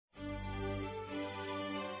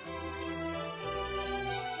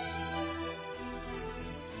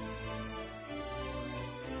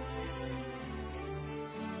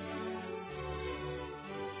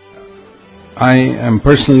I am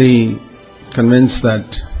personally convinced that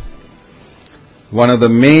one of the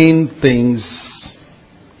main things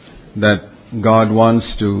that God wants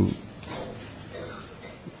to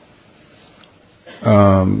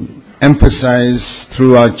emphasize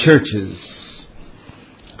through our churches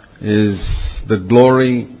is the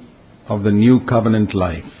glory of the new covenant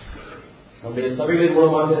life. நம்முடைய சபைகளின்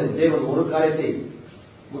மூலமாக தேவன் ஒரு காரியத்தை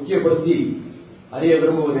முக்கியப்படுத்தி அறிய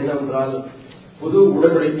விரும்புவது என்னவென்றால் புது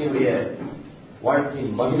உடன்படிக்கையுடைய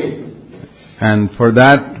வாழ்க்கையின் மகிமை. And for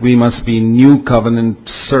that we must be new covenant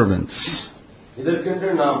servants. இதற்கென்று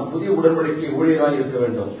நாம் புதிய உடன்படிக்கை ஊழியராய் இருக்க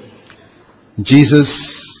வேண்டும். Jesus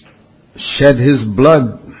shed his blood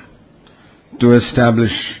to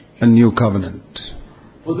establish a new covenant.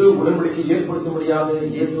 புது உடன்படிக்கை ஏற்படுத்தும்படியாக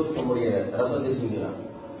இயேசு தம்முடைய இரத்தத்தை சிந்தினார்.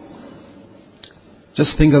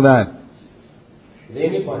 Just think of that.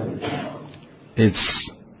 It's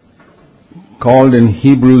called in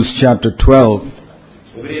Hebrews chapter 12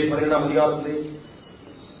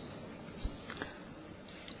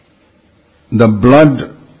 the blood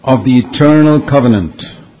of the eternal covenant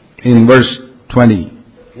in verse 20.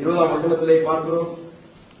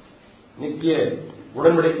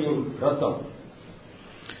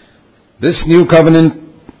 This new covenant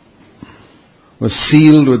was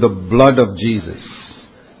sealed with the blood of Jesus.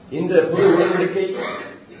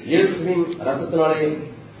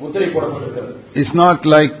 It's not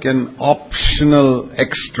like an optional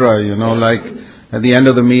extra, like at the end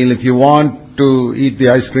of the meal, if you want to eat the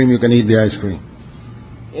ice cream, you can eat the ice cream.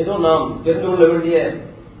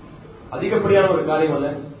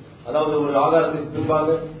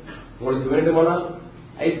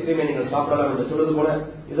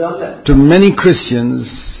 To many Christians,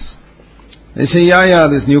 they say, yeah,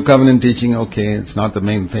 this new covenant teaching, okay, it's not the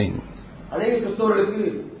main thing.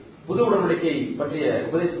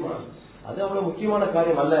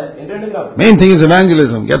 Main thing is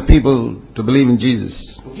evangelism, get people to believe in Jesus.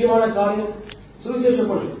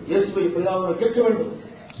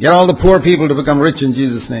 Get all the poor people to become rich in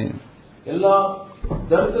Jesus' name.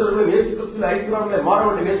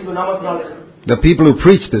 The people who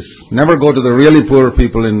preach this never go to the really poor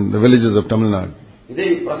people in the villages of Tamil Nadu.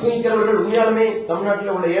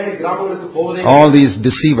 All these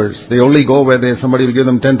deceivers, they only go where somebody will give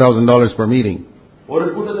them $10,000 per meeting.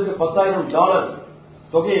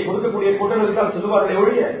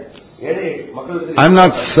 I'm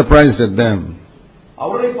not surprised at them.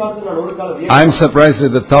 I'm surprised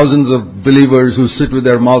at the thousands of believers who sit with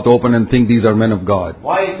their mouth open and think these are men of God.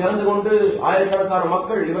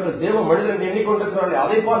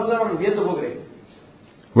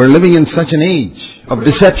 We're living in such an age of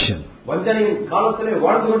deception,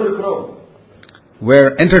 where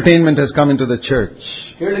entertainment has come into the church.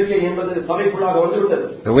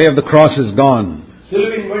 The way of the cross is gone.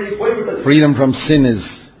 Freedom from sin is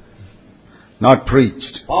not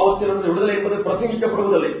preached.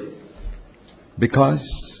 Because,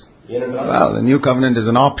 the new covenant is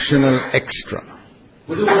an optional extra.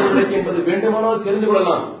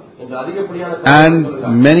 And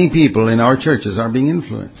many people in our churches are being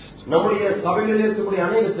influenced.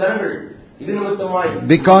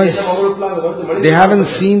 Because they haven't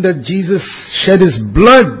seen that Jesus shed his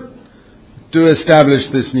blood to establish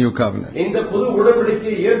this new covenant.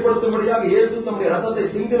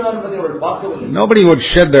 Nobody would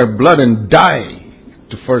shed their blood and die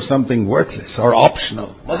for something worthless or optional.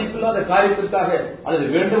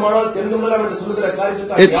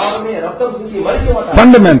 It's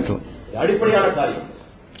fundamental.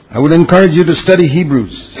 I would encourage you to study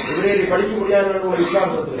Hebrews.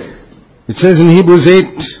 It says in Hebrews 8,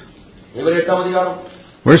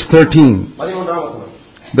 verse 13,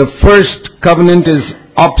 the first covenant is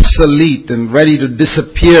obsolete and ready to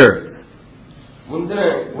disappear.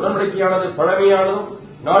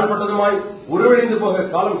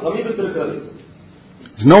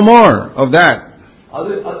 There's no more of that.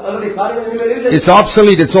 It's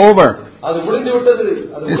obsolete, it's over.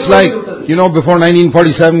 It's like, before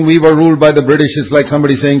 1947 we were ruled by the British. It's like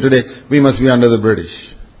somebody saying today, we must be under the British.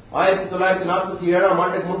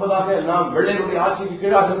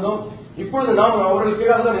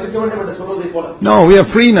 No, we are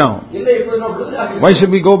free now. Why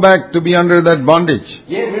should we go back to be under that bondage?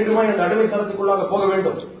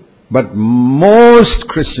 But most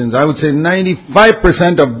Christians, I would say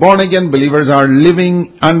 95% of born-again believers are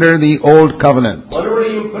living under the old covenant.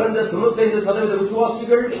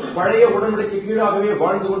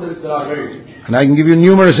 And I can give you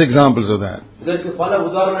numerous examples of that. இதற்கு பல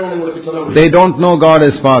உதாரணங்களை உங்களுக்கு சொல்ல முடியும். They don't know God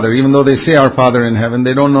as Father, even though they say our Father in heaven.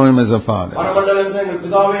 They don't know Him as a Father. பரமண்டலத்தில் எங்கள்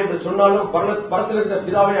பிதாவே என்று சொன்னாலும் பரலோகத்தில் இருக்கிற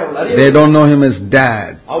பிதாவை அவர்கள் அறியவில்லை. They don't know Him as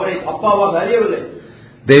Dad. அவரை அப்பாவாக அறியவில்லை.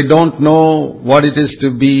 They don't know what it is to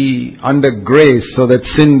be under grace, so that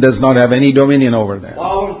sin does not have any dominion over them.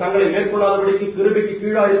 பாவம் தங்களை மேற்கொள்ளாதபடிக்கு கிருபைக்கு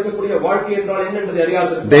கீழாக இருக்கக்கூடிய வாழ்க்கை என்றால் என்ன என்பதை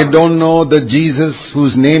அறியாதவர்கள். They don't know the Jesus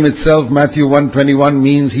whose name itself, Matthew 1:21,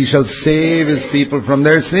 means He shall save His people from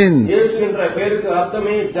their sins. இயேசு என்ற பெயருக்கு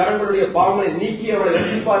அர்த்தமே ஜனங்களுடைய பாவங்களை நீக்கி அவர்களை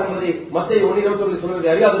ரட்சிப்பார் என்பதை மத்தேயு 1:21 சொல்வதை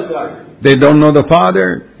அறியாதிருக்கிறார்கள். They don't know the Father.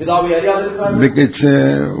 பிதாவை அறியாதிருக்கிறார்கள்.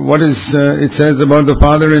 It says about the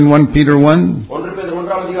Father in 1 Peter 1. 1 பேதுரு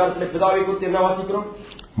 1ஆம் அதிகாரத்திலே பிதாவை குறித்து என்ன வாசிக்கிறோம்?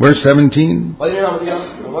 Verse 17. 17ஆம்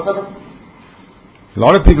அதிகாரம் வசனம். A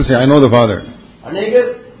lot of people say, I know the Father. அநேகர்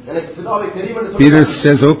எனக்கு பிதாவை தெரியும் என்று Peter சொல்றாங்க.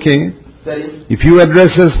 says, okay. சரி. If you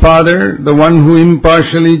address as Father, the one who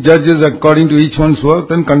impartially judges according to each one's work,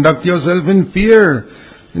 then conduct yourself in fear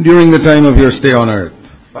during the time of your stay on earth.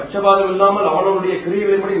 பட்சபாதம் இல்லாமல் அவனுடைய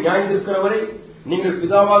கிரியைகளின்படி நியாயந்திருக்கிறவரை நீங்கள்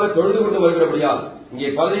பிதாவாக தொழுது கொண்டு வருகிறபடியால் இங்கே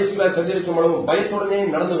பரதேசில சஞ்சரிக்கும் அளவும் பயத்துடனே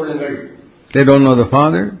நடந்து கொள்ளுங்கள். They don't know the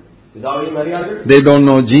Father. பிதாவையும் அறியார்கள். They don't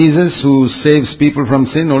know Jesus who saves people from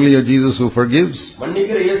sin, only a Jesus who forgives.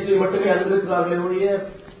 மன்னிக்கிற இயேசுவை மட்டுமே அறிந்திருக்கிறார்களே ஒழிய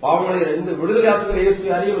பாவங்களை விடுதலையாக்குகிற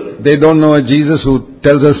இயேசுவை அறியவில்லை. They don't know a Jesus who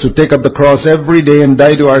tells us to take up the cross every day and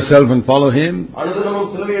die to ourselves and follow Him. அனுதினமும்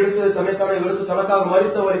சிலுவை எடுத்து தன்னைத்தானே வெறுத்து தனக்காக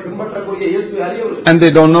மரித்தவரை பின்பற்றக்கூடிய இயேசுவை அறியவில்லை. And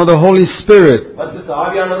they don't know the Holy Spirit. பரிசுத்த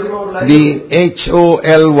ஆவியானவரையும் அவர்கள் The அறியவில்லை.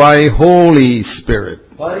 HOLY, Holy Spirit.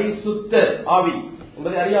 பரிசுத்த ஆவி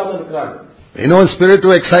என்பதை அறியாமல் இருக்கிறார்கள். You know, a spirit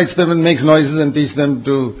who excites them and makes noises and teach them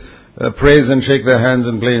to praise and shake their hands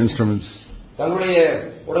and play instruments. தங்களுடைய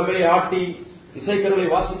உடம்பை ஆட்டி இசைக்கருவியை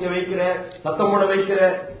வாசிக்க வைக்கிற சத்தம் போட வைக்கிற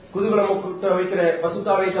குதூகலம் கூட்ட வைக்கிற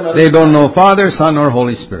பரிசுத்தாவை. They don't know Father, Son or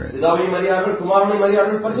Holy Spirit. பிதாவையும் அறியார்கள், குமாரனையும்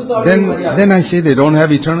அறியார்கள், பரிசுத்தாவையும் அறியார்கள். Then I say they don't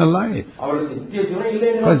have eternal life. அவர்களுக்கு நித்திய ஜீவன் இல்லை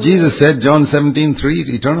என்று Because Jesus said, John 17:3,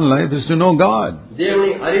 eternal life is to know God.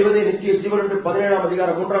 தேவனை அறிவதே நித்திய ஜீவன் என்று 17ஆம்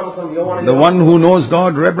அதிகாரம் 3ஆம் வசனம் யோவானில். The one who knows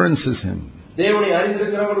God reverences Him. தேவனை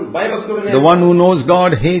அறிந்திருக்கிறவன் பயபக்தியுடன். The one who knows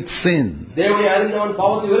God hates sin. தேவனை அறிந்தவன்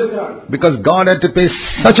பாவத்தை வெறுக்கிறான். Because God had to pay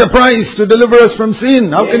such a price to deliver us from sin.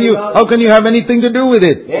 How can you have anything to do with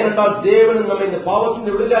it? ஏனென்றால் தேவன் நம்மை இந்த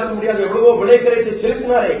பாவத்திலிருந்து விடுதலையாக்க முடியாது எவ்வளவோ விலைக்கரையை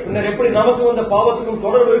செலுத்தினாரே. பின்னர் எப்படி நமக்கு இந்த பாவத்துக்கும்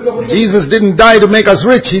தொடர்பு இருக்க முடியும்? Jesus didn't die to make us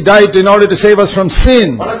rich. He died in order to save us from sin.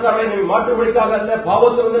 பணக்காரரை நம்மை மாற்றும்படிக்காக அல்ல,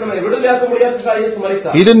 பாவத்திலிருந்து நம்மை விடுதலையாக்க முடியாததற்காக இயேசு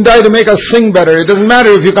மரித்தார். He didn't die to make us sing better. It doesn't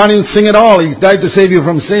matter if you can't even sing at all. He died to save you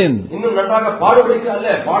from sin. இன்னும் நன்றாக பாடும்படிக்க அல்ல,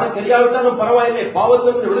 பாட தெரியாவிட்டாலும் பரவாயில்லை,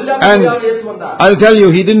 பாவத்திலிருந்து விடுதலையாக்க முடியாத இயேசு வந்தார். I'll tell you,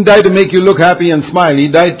 He didn't die to make you look happy and smile. He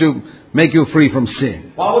died to make you free from sin.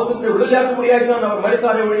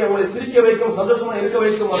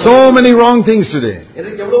 So many wrong things today.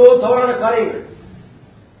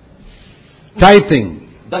 Tithing.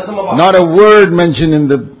 Not a word mentioned in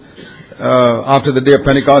the after the day of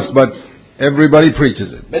Pentecost, but everybody preaches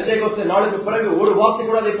it.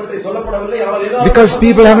 Because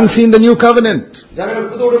people haven't seen the new covenant.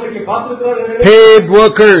 Paid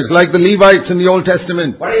workers like the Levites in the Old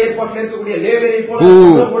Testament, who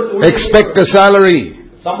expect a salary.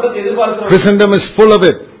 Christendom is full of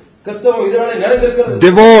it.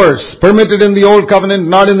 Divorce permitted in the Old Covenant,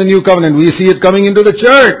 not in the New Covenant. We see it coming into the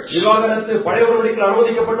church.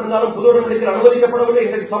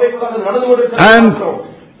 And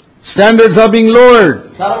standards are being lowered.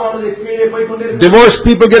 Divorced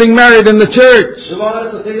people getting married in the church.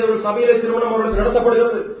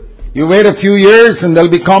 You wait a few years and there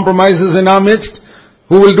will be compromises in our midst.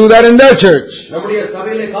 Who will do that in their church?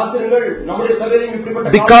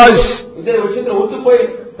 Because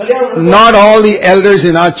not all the elders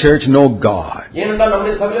in our church know God.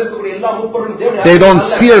 They don't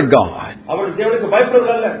fear God.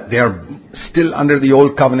 They are still under the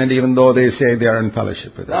old covenant, even though they say they are in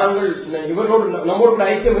fellowship with us.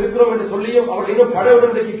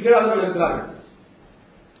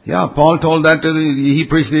 Yeah, Paul told that he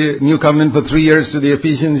preached the new covenant for 3 years to the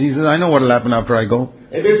Ephesians. He says, I know what will happen after I go.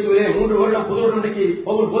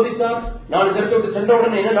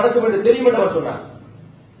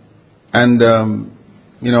 And,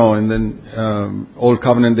 in the Old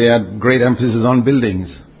Covenant they had great emphasis on buildings.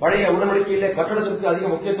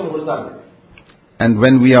 And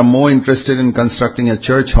when we are more interested in constructing a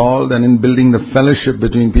church hall than in building the fellowship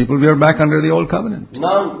between people, we are back under the Old Covenant.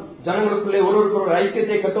 ஜனங்களுக்குள்ளே ஒருவருக்கு ஒரு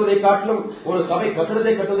ஐக்கியத்தை கட்டுவதை காட்டிலும் ஒரு சபை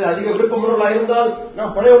கட்டடத்தை கட்டுவதை அதிக விருப்பமுள்ளவர்களாக இருந்தால்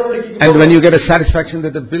நாம் பழைய உடன்படிக்கைக்கு. And when you get a satisfaction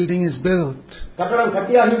that the building is built, கட்டடம்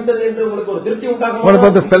கட்டியாகிவிட்டது என்று உங்களுக்கு ஒரு திருப்தி உண்டாகும். What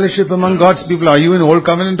about the fellowship among God's people? Are you in Old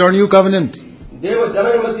Covenant or New Covenant? தேவ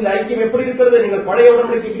ஜனங்கள் மத்தியில் ஐக்கியம் எப்படி இருக்கிறது? நீங்கள் பழைய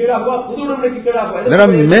உடன்படிக்கைக்கு கீழாகவா புது உடன்படிக்கைக்கு கீழாகவா? There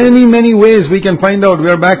are many ways we can find out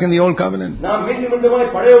we are back in the old covenant. நாம் மீண்டுமாய்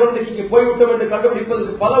பழைய உடன்படிக்கைக்கு போய்விட்டோம் என்று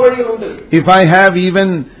கண்டுபிடிப்பதற்கு பல வழிகள் உண்டு. If I have even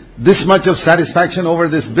this much of satisfaction over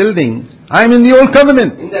this building, I am in the old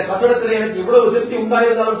covenant. இந்த கட்டடத்தில் எனக்கு இவ்வளவு திருப்தி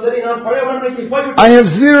உண்டாயிருந்தாலும் சரி, நான் பழைய உடன்படிக்கைக்கு போய்விட்டேன். I have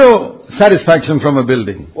zero satisfaction from a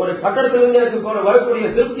building. ஒரு கட்டடத்திலிருந்து எனக்கு வரக்கூடிய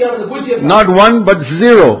திருப்தியானது பூஜ்யம். Not one but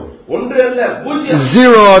zero. ஒன்று அல்ல, பூஜ்யம்.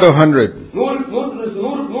 0 out of 100. 100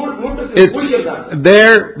 It's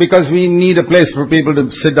there because we need a place for people to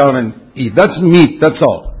sit down and eat. That's meat, that's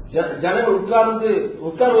all. ஜனங்கள்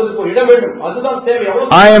உட்கார்வதற்கு ஒரு இடம் வேண்டும், அதுதான் தேவை.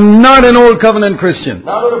 I am not an old covenant Christian.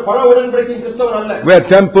 நான் ஒரு பழைய உடன்படிக்கையின் கிறிஸ்தவன் அல்ல. Where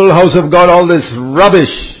temple, house of God, all this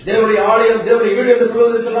rubbish. தேவனுடைய ஆலயம், தேவனுடைய வீடு என்று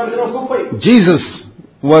சொல்வதற்கெல்லாம் இதெல்லாம் குப்பை. Jesus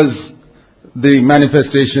was the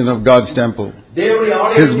manifestation of God's temple.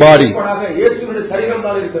 His body.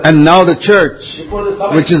 And now the church,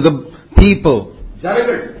 which is the people.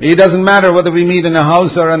 It doesn't matter whether we meet in a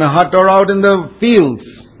house or in a hut or out in the fields.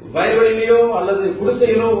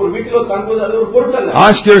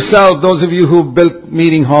 Ask yourself, those of you who built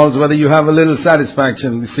meeting halls, whether you have a little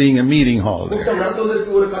satisfaction seeing a meeting hall.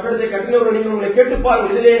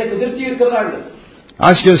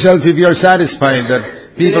 Ask yourself if you are satisfied that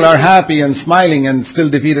people are happy and smiling and still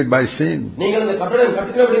defeated by sin.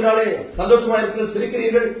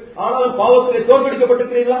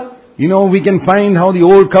 You know, we can find how the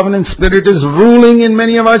old covenant spirit is ruling in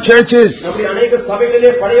many of our churches.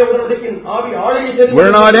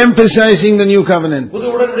 We're not emphasizing the new covenant.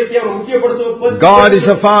 God is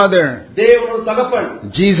a Father.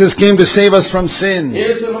 Jesus came to save us from sin.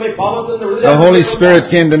 The Holy Spirit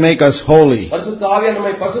came to make us holy.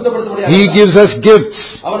 He gives us gifts.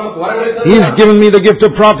 He's given me the gift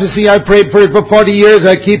of prophecy. I prayed for it for 40 years.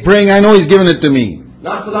 I keep praying. I know He's given it to me.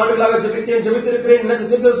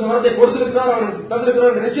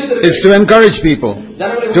 It's to encourage people,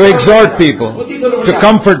 to exhort people, to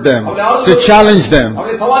comfort them, to challenge them.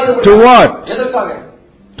 To what?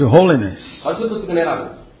 To holiness.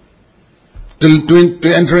 To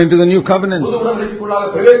enter into the new covenant.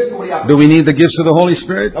 Do we need the gifts of the Holy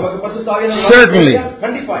Spirit? Certainly.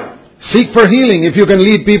 Seek for healing if you can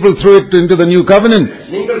lead people through it into the new covenant.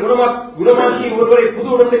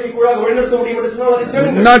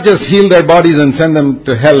 Not just heal their bodies and send them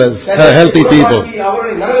to hell as healthy people.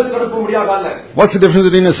 What's the difference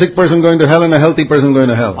between a sick person going to hell and a healthy person going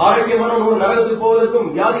to hell?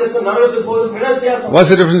 What's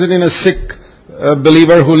the difference between a sick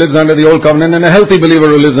believer who lives under the old covenant and a healthy believer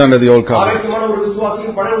who lives under the old covenant?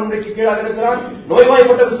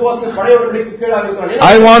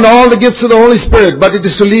 I want all the gifts of the Holy Spirit, but it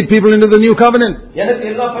is to lead people into the new covenant.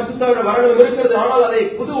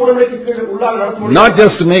 Not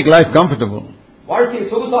just to make life comfortable.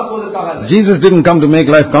 Jesus didn't come to make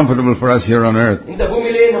life comfortable for us here on earth.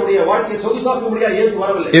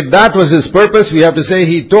 If that was His purpose, we have to say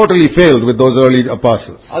He totally failed with those early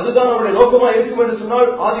apostles.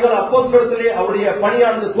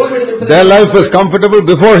 Their life was comfortable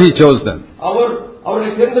before He chose them.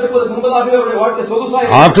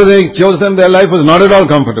 After they chose them, their life was not at all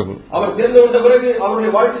comfortable.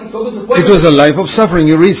 It was a life of suffering.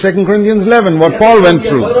 You read 2 Corinthians 11, what Paul went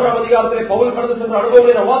through.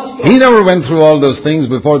 He never went through all those things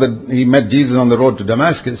before he met Jesus on the road to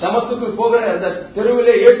Damascus.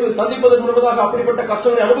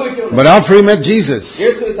 But after he met Jesus,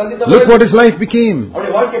 look what his life became.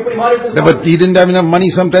 But he didn't have enough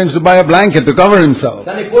money sometimes to buy a blanket to cover himself.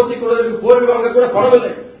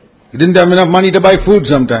 He didn't have enough money to buy food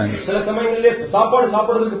sometimes.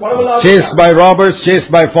 Chased by robbers, chased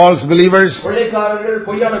by false believers,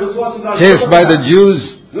 chased by the Jews,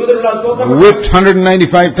 whipped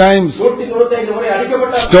 195 times,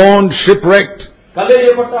 stoned, shipwrecked.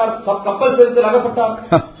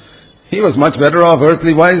 He was much better off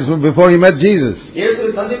earthly wise before he met Jesus.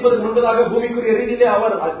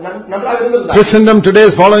 Christendom today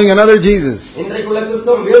is following another Jesus.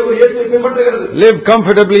 Live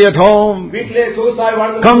comfortably at home.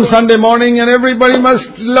 Come Sunday morning and everybody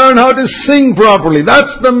must learn how to sing properly.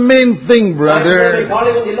 That's the main thing, brother.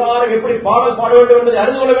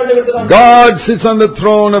 God sits on the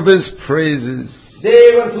throne of His praises.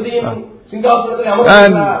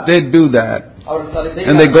 And they do that.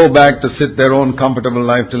 And they go back to sit their own comfortable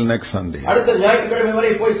life till next Sunday.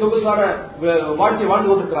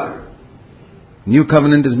 New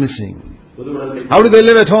covenant is missing. How do they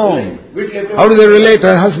live at home? How do they relate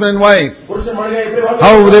to husband and wife?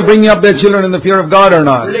 How do they bring up their children in the fear of God or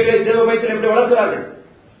not?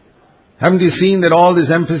 Haven't you seen that all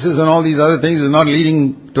this emphasis on all these other things is not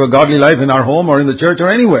leading to a godly life in our home or in the church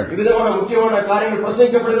or anywhere?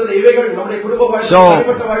 So,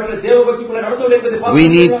 we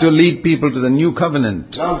need to lead people to the new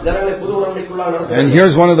covenant. And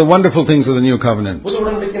here's one of the wonderful things of the new covenant.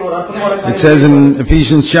 It says in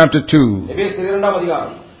Ephesians chapter 2,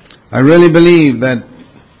 I really believe that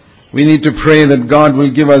we need to pray that God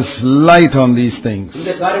will give us light on these things.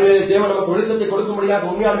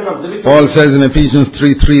 Paul says in Ephesians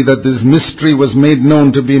 3:3 that this mystery was made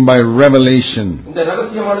known to be by revelation.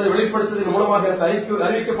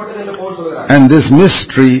 And this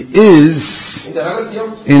mystery is,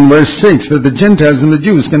 in verse 6, that the Gentiles and the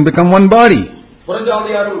Jews can become one body.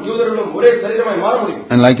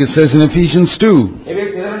 And like it says in Ephesians 2,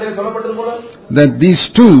 that these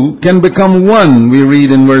two can become one, we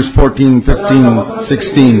read in verse 14, 15,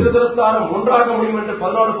 16.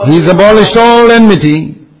 He's abolished all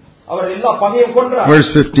enmity. Verse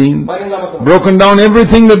 15, broken down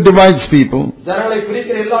everything that divides people.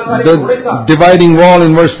 The dividing wall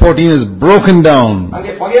in verse 14 is broken down.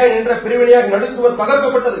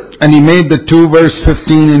 And he made the two, verse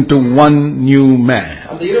 15, into one new man.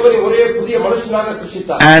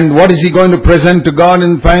 And what is he going to present to God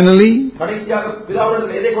in finally?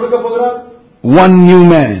 One new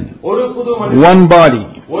man. One body.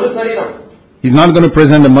 He's not going to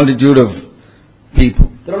present a multitude of people.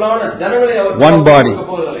 One body.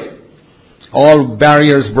 All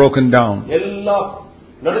barriers broken down.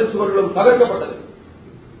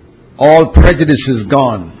 All prejudices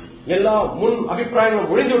gone.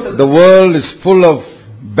 The world is full of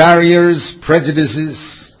barriers, prejudices.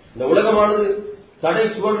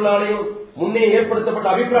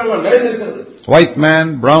 White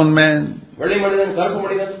man, brown man,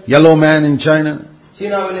 yellow man in China,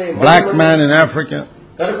 black man in Africa.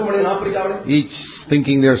 Each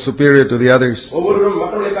thinking they are superior to the others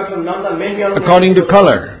according to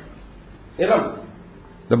color.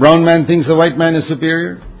 The brown man thinks the white man is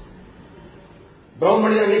superior,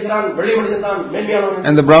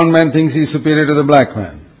 and the brown man thinks he is superior to the black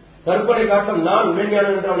man.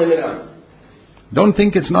 Don't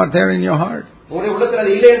think it's not there in your heart.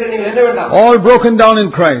 All broken down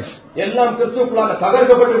in Christ. There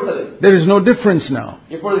is no difference now.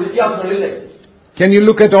 Can you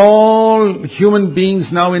look at all human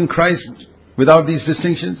beings now in Christ without these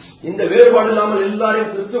distinctions? They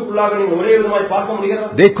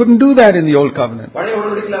couldn't do that in the Old Covenent.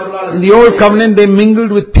 In the Old Covenant, they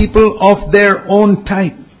mingled with people of their own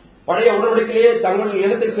type. Are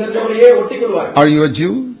you a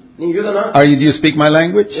Jew? Do you speak my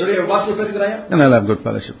language? Then I'll have good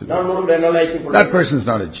fellowship with you. That person is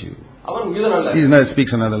not a Jew. He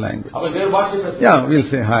speaks another language. Yeah, we'll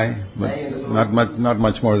say hi, but not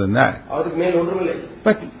much more than that.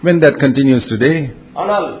 But when that continues today,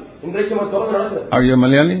 are you a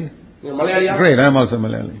Malayali? Great, I'm also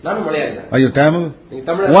Malayali. Are you Tamil?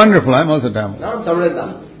 Wonderful, I'm also Tamil.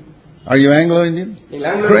 Are you Anglo-Indian?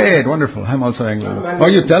 Great, wonderful, I'm also Anglo. Are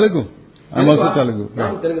you Telugu? I'm also Telugu.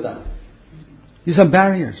 Right. These are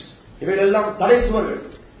barriers.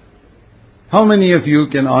 How many of you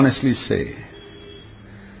can honestly say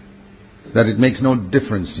that it makes no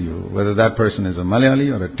difference to you whether that person is a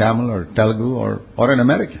Malayali or a Tamil or Telugu or an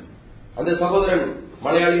American? Now,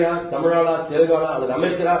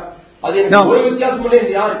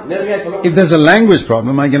 if there's a language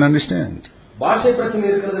problem, I can understand.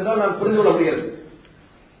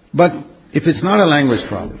 But if it's not a language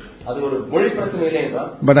problem,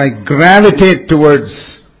 but I gravitate towards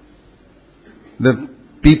the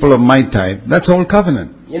people of my type, that's Old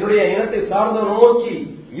Covenant.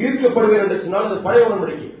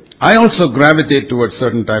 I also gravitate towards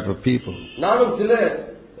certain type of people.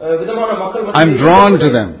 I'm drawn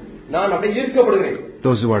to them.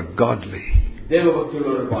 Those who are godly.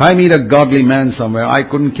 If I meet a godly man somewhere, I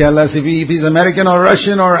couldn't care less if he's American or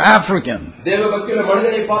Russian or African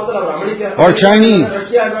or Chinese.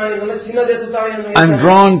 I'm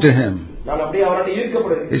drawn to him.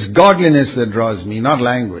 It's godliness that draws me, not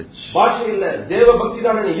language.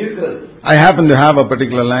 I happen to have a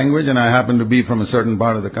particular language and I happen to be from a certain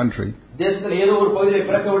part of the country.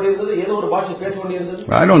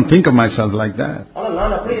 But I don't think of myself like that.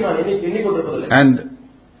 And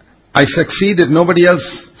I succeed if nobody else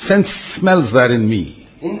smells that in me.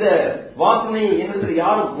 I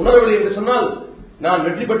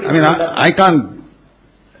mean,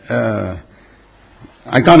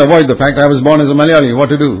 I can't avoid the fact I was born as a Malayali. What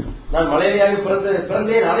to do?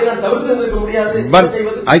 But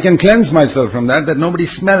I can cleanse myself from that nobody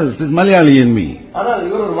smells this Malayali in me.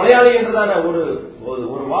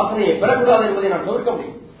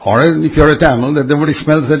 Or if you're a Tamil, that nobody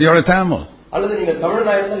smells that you're a Tamil. அல்லது நீங்க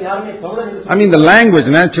தமிழனா இருந்தால் யாருமே தமிழன் என்று I mean, the language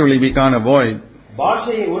naturally we can't avoid.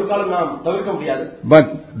 பாஷையை ஒரு காலம் நாம் தவிர்க்க முடியாது. But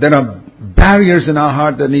there are barriers in our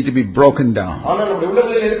heart that need to be broken down. ஆனால் நம்முடைய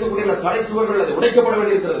உள்ளங்களில் இருக்கக்கூடிய அந்த தடை சுவர்கள் அது உடைக்கப்பட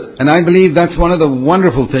வேண்டியிருக்கிறது. And I believe that's one of the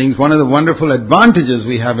wonderful things, one of the wonderful advantages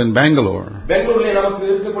we have in Bangalore. பெங்களூரிலே நமக்கு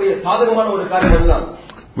இருக்கக்கூடிய சாதகமான ஒரு காரியம் அதுதான்.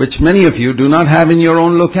 Which many of you do not have in your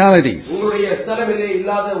own localities. உங்களுடைய ஸ்தலத்திலே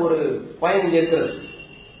இல்லாத ஒரு பயன் இங்கே இருக்கிறது.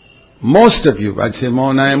 Most of you, I'd say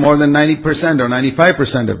more than 90% or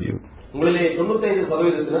 95% of you. உங்களிலே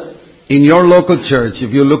 95% in your local church,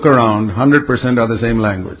 if you look around, 100% are the same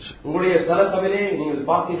language.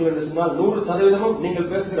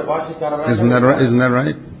 Isn't that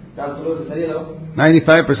right?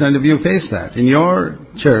 95% of you face that. In your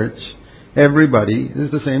church, everybody is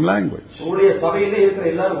the same language.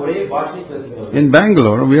 In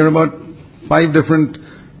Bangalore, we are about 5 different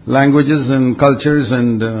languages and cultures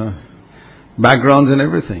and backgrounds and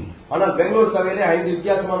everything.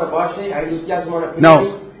 Now,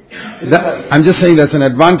 I'm just saying that's an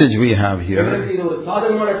advantage we have here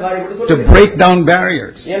to break down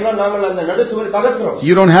barriers.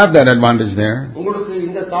 You don't have that advantage there.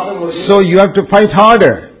 So you have to fight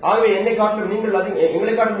harder.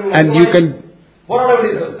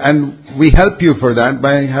 And we help you for that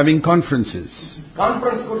by having conferences.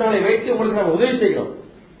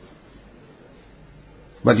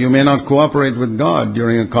 But you may not cooperate with God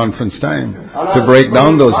during a conference time to break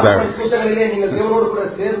down those barriers.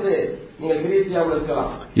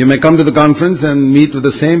 You may come to the conference and meet with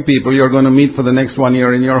the same people you're going to meet for the next 1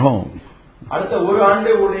 year in your home.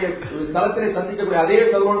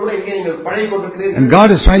 And God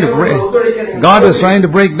is trying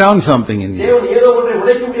to break down something in you.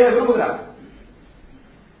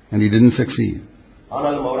 And He didn't succeed.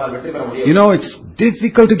 You know, it's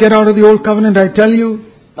difficult to get out of the old covenant, I tell you.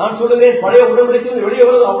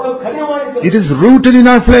 It is rooted in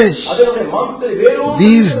our flesh.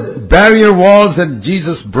 These barrier walls that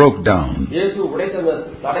Jesus broke down.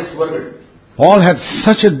 Paul had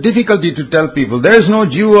such a difficulty to tell people there is no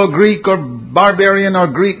Jew or Greek or barbarian or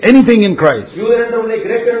Greek, anything in Christ.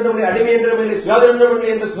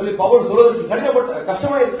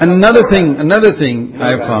 Another thing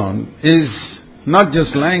I found is not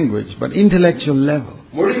just language, but intellectual level.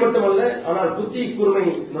 You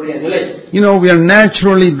know, we are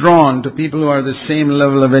naturally drawn to people who are the same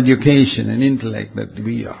level of education and intellect that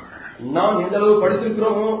we are.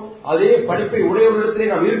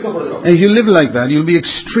 If you live like that, you'll be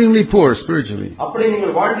extremely poor spiritually.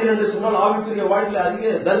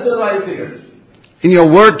 In your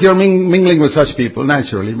work, you're mingling with such people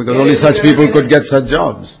naturally, because only such people could get such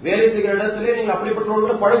jobs.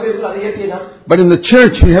 But in the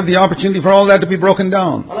church, we have the opportunity for all that to be broken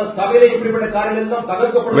down.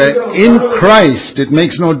 Where in Christ, it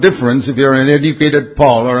makes no difference if you're an educated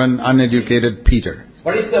Paul or an uneducated Peter.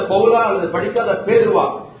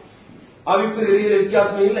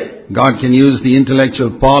 God can use the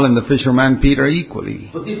intellectual Paul and the fisherman Peter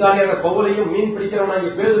equally.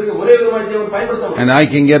 And I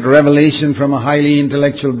can get revelation from a highly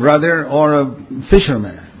intellectual brother or a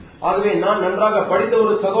fisherman.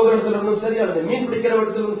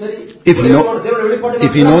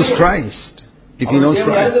 If he knows Christ.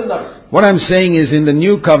 What I'm saying is, in the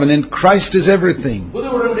new covenant, Christ is everything.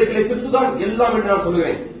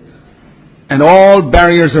 And all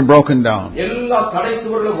barriers are broken down.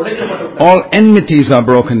 All enmities are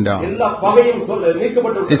broken down.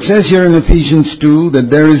 It says here in Ephesians 2 that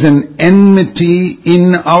there is an enmity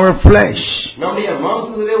in our flesh.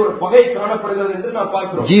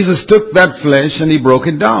 Jesus took that flesh and He broke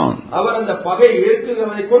it down.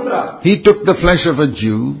 He took the flesh of a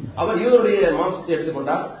Jew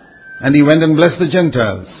and He went and blessed the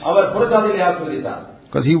Gentiles.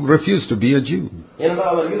 Because He refused to be a Jew.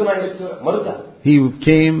 He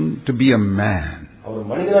came to be a man.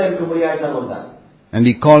 And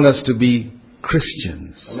He called us to be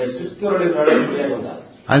Christians.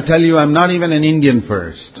 I'll tell you, I'm not even an Indian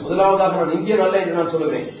first.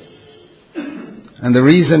 And the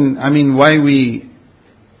reason, why we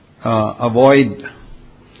avoid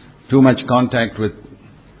too much contact with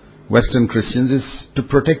Western Christians is to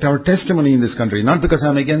protect our testimony in this country, not because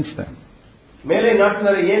I'm against them. Because,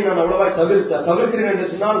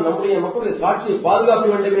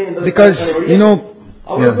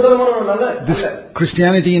 this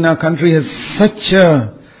Christianity in our country has such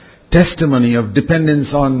a testimony of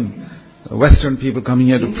dependence on Western people coming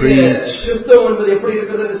here to preach.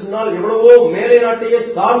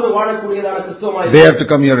 They have to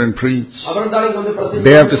come here and preach.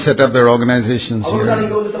 They have to set up their organizations here.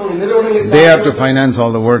 They have to finance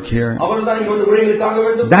all the work here.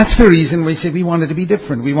 That's the reason we say we wanted to be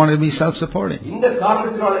different. We wanted to be self-supporting.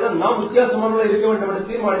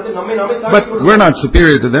 But we're not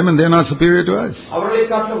superior to them and they're not superior to us.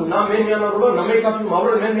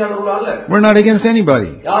 We're not against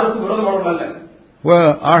anybody.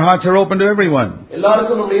 Well, our hearts are open to everyone.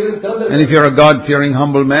 And if you're a God-fearing,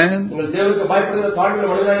 humble man, I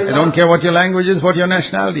don't care what your language is, what your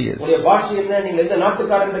nationality is.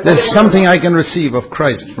 There's something I can receive of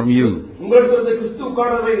Christ from you.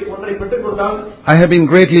 I have been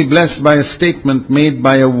greatly blessed by a statement made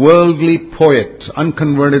by a worldly poet,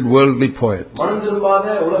 unconverted worldly poet.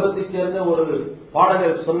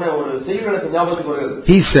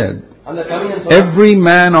 He said, every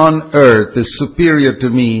man on earth is superior to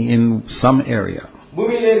me in some area.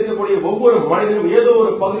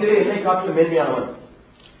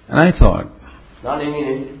 And I thought,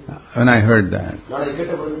 when I heard that,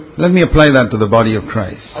 let me apply that to the body of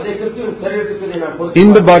Christ.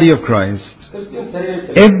 In the body of Christ,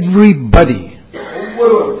 everybody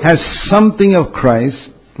has something of Christ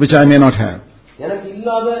which I may not have.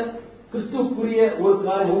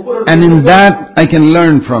 And in that I can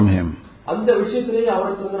learn from him.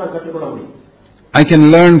 I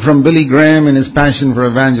can learn from Billy Graham in his passion for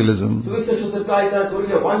evangelism.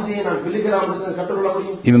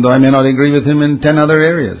 Even though I may not agree with him in 10 other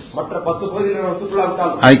areas.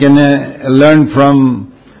 I can learn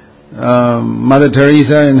from Mother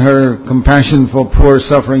Teresa in her compassion for poor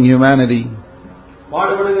suffering humanity.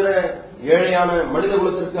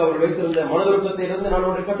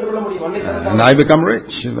 And I become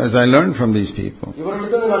rich as I learn from these people.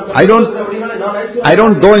 I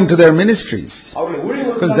don't go into their ministries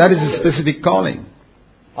because that is a specific calling.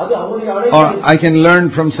 Or I can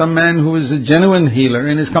learn from some man who is a genuine healer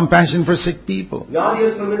in his compassion for sick people.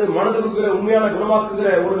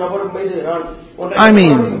 I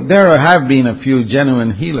mean, there have been a few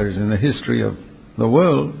genuine healers in the history of the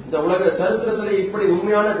world. I'm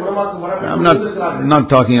not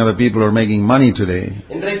talking of the people who are making money today.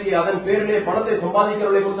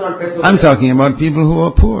 I'm talking about people who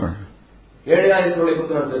are poor,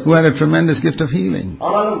 who had a tremendous gift of healing.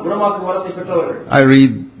 I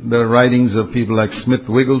read the writings of people like Smith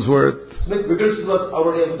Wigglesworth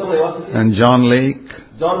and John Lake.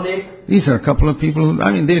 These are a couple of people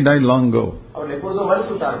who, they died long ago.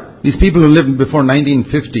 These people who lived before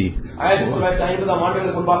 1950,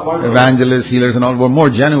 evangelists, healers and all, were more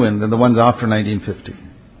genuine than the ones after 1950.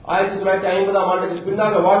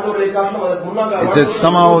 It's just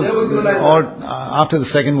somehow, after the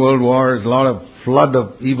Second World War, a lot of flood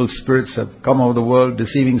of evil spirits have come over the world,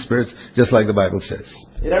 deceiving spirits, just like the Bible says.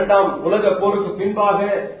 And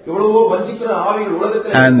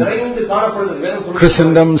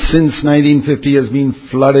Christendom since 1950 has been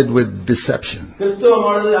flooded with deception.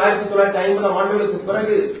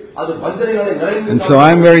 And so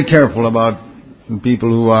I'm very careful about people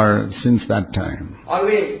who are since that time.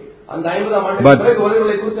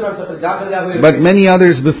 But many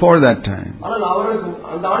others before that time.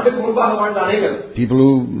 People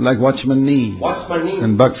who like Watchman Nee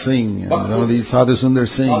and Buck Singh and some of these Sadhu Sundar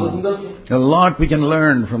Singh. A lot we can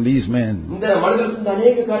learn from these men. They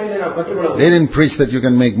didn't preach that you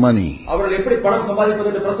can make money. They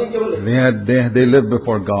lived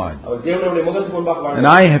before God. And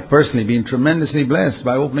I have personally been tremendously blessed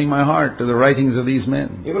by opening my heart to the writings of these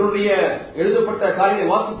men.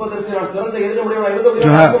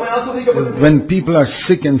 When people are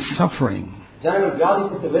sick and suffering,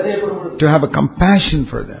 to have a compassion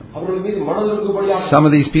for them. Some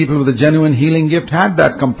of these people with a genuine healing gift had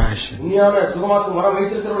that compassion. And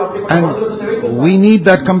we need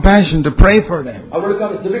that compassion to pray for them.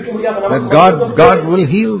 That God will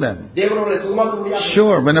heal them.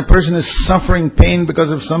 Sure, when a person is suffering pain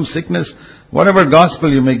because of some sickness, whatever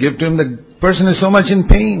gospel you may give to him, the person is so much in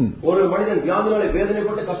pain.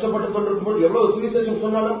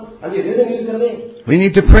 We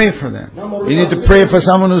need to pray for them. We need to pray for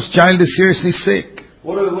someone whose child is seriously sick.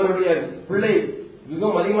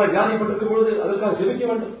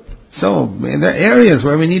 So, there are areas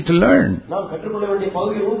where we need to learn.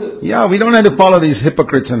 Yeah, we don't have to follow these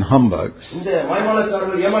hypocrites and humbugs.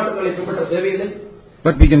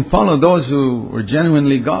 But we can follow those who were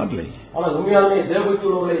genuinely godly.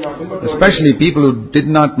 Especially people who did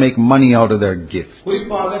not make money out of their gift. I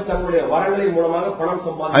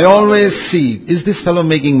always see, is this fellow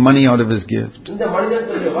making money out of his gift? Is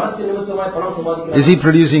he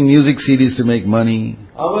producing music CDs to make money?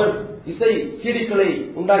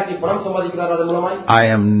 I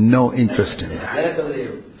am no interest in that.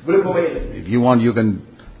 If you want, you can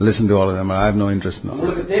listen to all of them. I have no interest in all.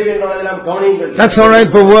 That's all right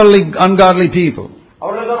for worldly, ungodly people.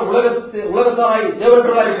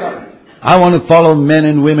 I want to follow men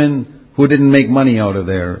and women who didn't make money out of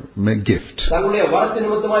their gift.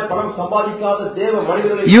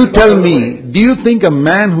 You tell me, do you think a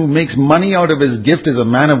man who makes money out of his gift is a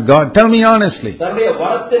man of God? Tell me honestly.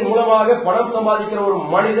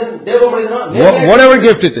 Whatever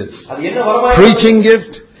gift it is. Preaching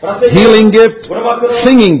gift, healing gift,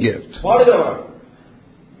 singing gift,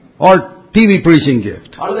 or TV preaching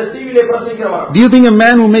gift. Do you think a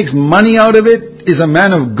man who makes money out of it is a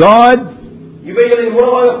man of God?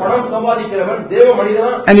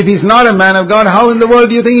 And if he's not a man of God, how in the world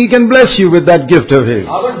do you think he can bless you with that gift of his?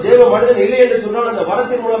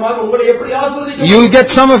 You'll get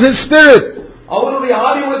some of his spirit,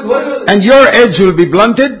 and your edge will be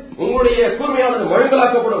blunted,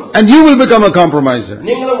 and you will become a compromiser. And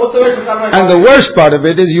the worst part of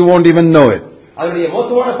it is you won't even know it. You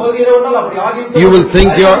will think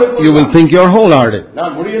you're wholehearted.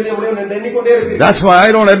 That's why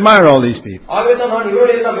I don't admire all these people.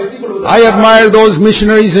 I admire those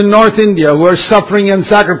missionaries in North India who are suffering and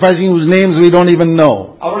sacrificing, whose names we don't even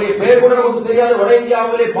know. I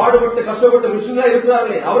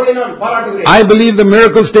believe the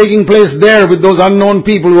miracles taking place there with those unknown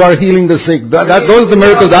people who are healing the sick. Those are the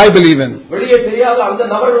miracles I believe in.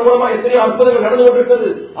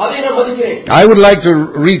 I would like to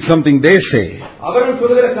read something they say.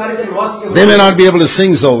 They may not be able to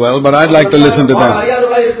sing so well, but I'd like to listen to them.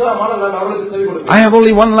 I have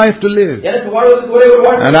only one life to live,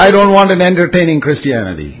 and I don't want an entertaining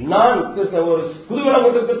Christianity.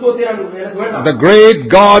 The great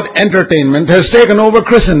God entertainment has taken over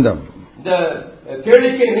Christendom.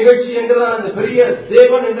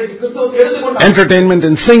 Entertainment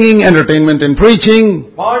in singing, entertainment in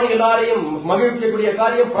preaching,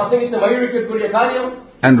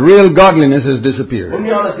 and real godliness has disappeared.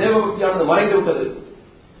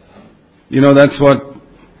 You know, that's what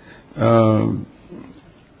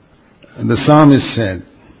the psalmist said.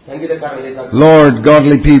 Lord,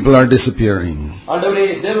 godly people are disappearing. Help,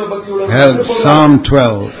 Psalm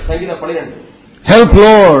 12. Help,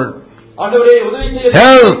 Lord.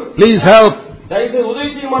 Help, please help.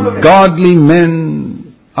 Godly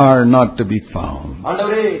men are not to be found.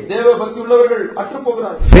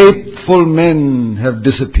 Faithful men have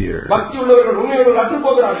disappeared.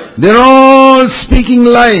 They're all speaking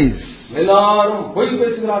lies.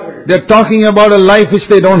 They're talking about a life which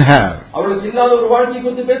they don't have.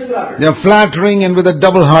 They're flattering, and with a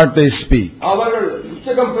double heart they speak.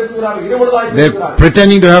 They're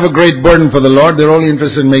pretending to have a great burden for the Lord. They're only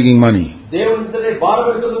interested in making money.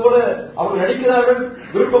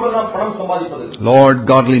 Lord,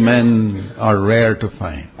 godly men are rare to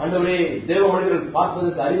find.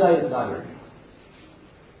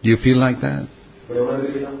 Do you feel like that?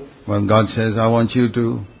 Well, God says, I want you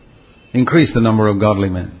to increase the number of godly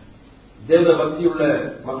men. By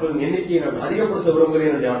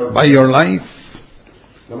your life,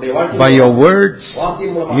 by your words,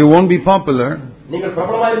 you won't be popular.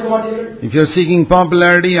 If you're seeking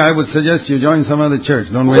popularity, I would suggest you join some other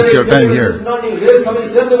church. Don't waste your time here.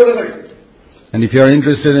 And if you're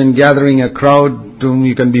interested in gathering a crowd to whom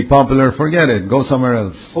you can be popular, forget it. Go somewhere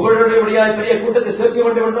else. But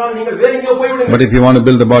if you want to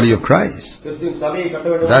build the body of Christ,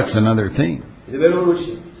 that's another thing.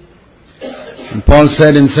 And Paul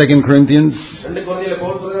said in 2 Corinthians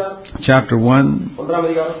chapter 1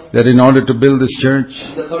 that in order to build this church,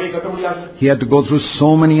 he had to go through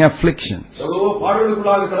so many afflictions.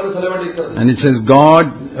 And it says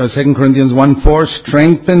God, 2 Corinthians 1:4,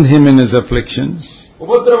 strengthened him in his afflictions, so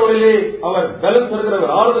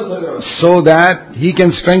that he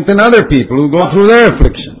can strengthen other people who go through their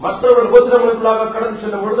afflictions.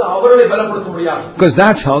 Because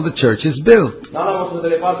that's how the church is built.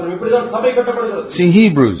 See,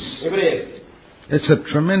 Hebrews. It's a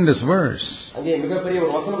tremendous verse.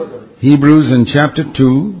 Hebrews in chapter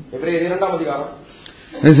 2.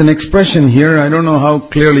 There's an expression here, I don't know how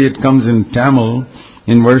clearly it comes in Tamil.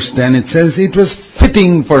 In verse 10 it says, it was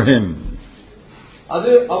fitting for him.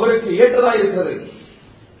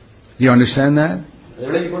 You understand that?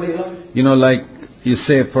 You know, like you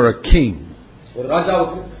say for a king. ஒரு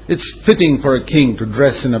ராஜாவுக்கு it's fitting for a king to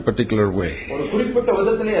dress in a particular way. ஒரு குறிப்பிட்ட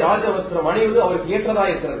விதத்திலே ராஜ வஸ்திரம் அணிவது அவருக்கு ஏற்றதா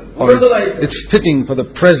இருக்கிறது, உகந்ததா இருக்கிறது. It's fitting for the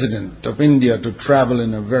president of India to travel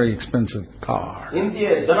in a very expensive car. இந்திய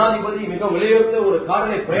ஜனாதிபதி மிக விலையுயர்ந்த ஒரு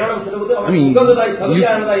காரிலே பிரயாணம் செய்வது அவருக்கு உகந்ததாய்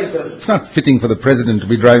தகுதியானதா இருக்கிறது. It's not fitting for the president to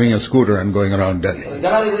be driving a scooter and going around Delhi.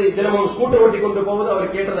 ஜனாதிபதி தினமும் ஸ்கூட்டர் ஓட்டி கொண்டு போவது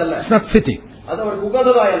அவருக்கு ஏற்றதல்ல. It's not fitting. அது அவருக்கு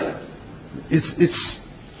உகந்ததாய் அல்ல. It's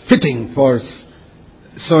fitting for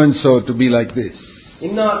so and so to be like this.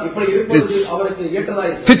 It's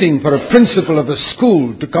fitting for a principal of the school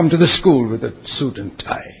to come to the school with a suit and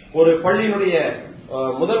tie.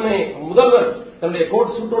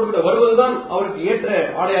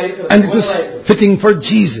 And it was fitting for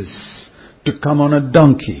Jesus to come on a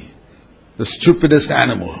donkey, the stupidest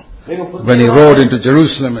animal, when he rode into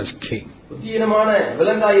Jerusalem as king.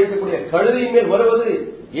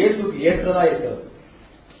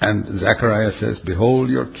 And Zechariah says, behold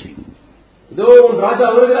your king.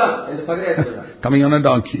 Coming on a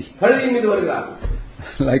donkey.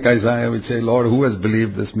 Like Isaiah would say, Lord, who has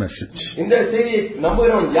believed this message?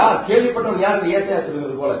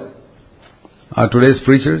 Are today's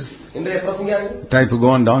preachers type who go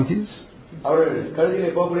on donkeys? Oh,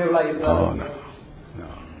 no.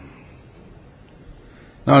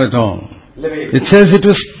 Not at all. It says it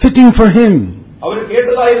was fitting for him.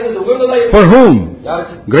 For whom?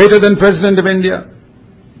 Greater than President of India?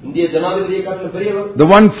 The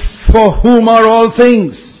one for whom are all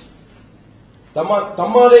things.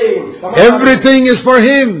 Everything is for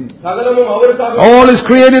him. All is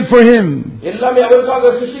created for him.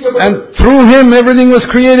 And through him everything was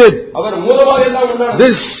created.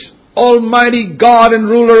 This Almighty God and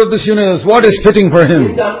ruler of this universe, what is fitting for him?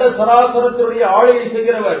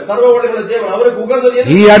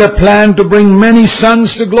 He had a plan to bring many sons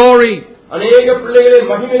to glory.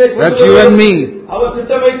 That's you and me.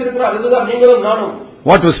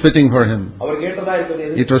 What was fitting for him?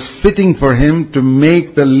 It was fitting for him to make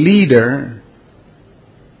the leader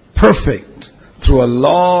perfect through a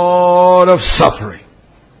lot of suffering.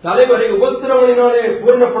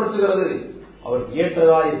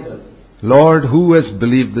 Lord, who has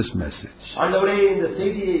believed this message?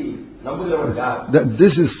 That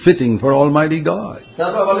this is fitting for Almighty God.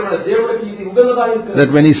 That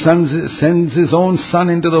when He sends His own Son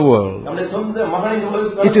into the world,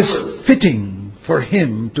 it is fitting for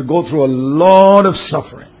Him to go through a lot of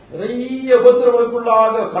suffering.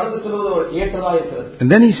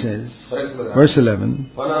 And then He says, verse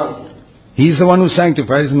 11, He's the one who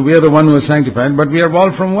sanctifies and we are the one who is sanctified, but we are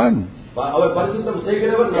all from one. And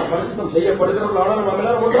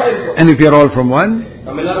if we are all from one,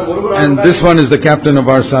 and this one is the captain of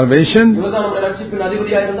our salvation,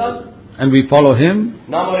 and we follow him,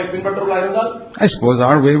 I suppose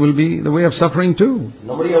our way will be the way of suffering too.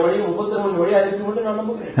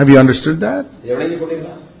 Have you understood that?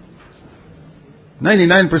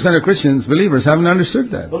 99% of Christians, believers, haven't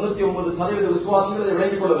understood that.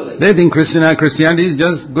 They think Christianity is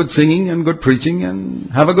just good singing and good preaching and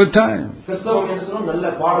have a good time.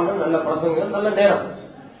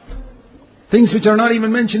 Things which are not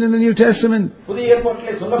even mentioned in the New Testament.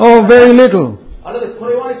 Oh, very little.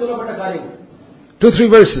 2-3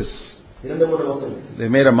 verses. They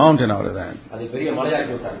made a mountain out of that.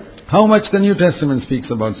 How much the New Testament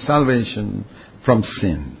speaks about salvation from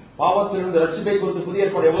sin.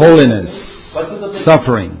 Holiness,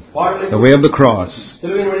 suffering, the way of the cross,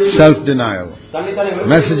 self-denial,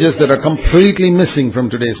 messages that are completely missing from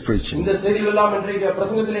today's preaching.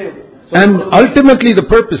 And ultimately the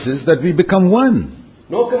purpose is that we become one.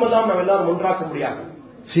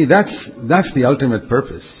 See, that's the ultimate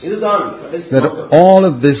purpose. That all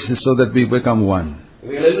of this is so that we become one.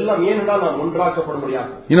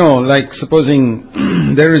 You know, like supposing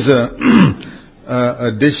there is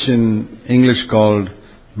a dish in English called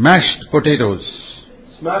mashed potatoes.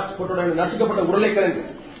 Now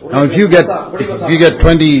if you get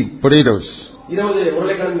 20 potatoes,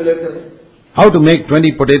 how to make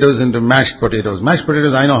 20 potatoes into mashed potatoes? Mashed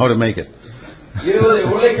potatoes, I know how to make it.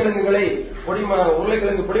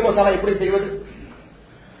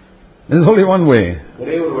 There's only one way.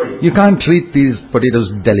 You can't treat these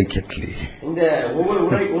potatoes delicately.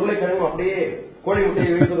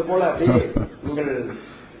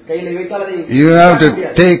 You have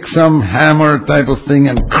to take some hammer type of thing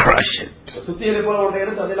and crush it.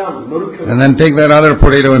 And then take that other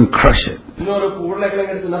potato and crush it.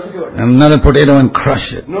 Another potato and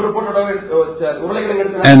crush it.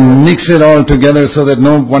 And mix it all together so that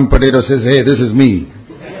no one potato says, hey, this is me.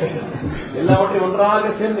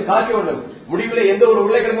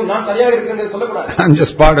 I'm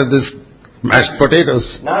just part of this mashed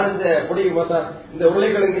potatoes.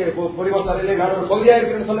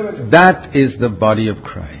 That is the body of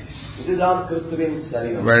Christ,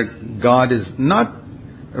 where God is not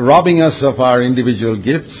robbing us of our individual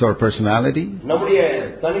gifts or personality, and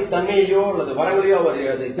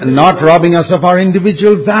not robbing us of our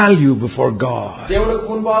individual value before God.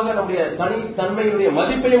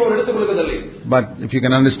 But if you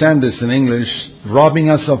can understand this in English, robbing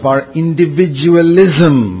us of our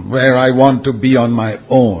individualism, where I want to be on my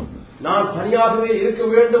own.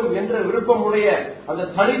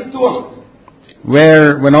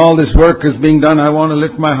 Where when all this work is being done, I want to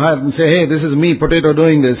lift my heart and say, hey, this is me, potato,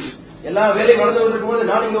 doing this.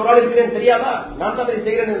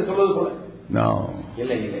 No.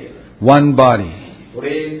 One body.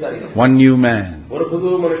 One new man.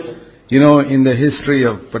 You know, in the history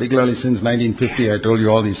of, particularly since 1950, I told you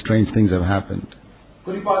all these strange things have happened.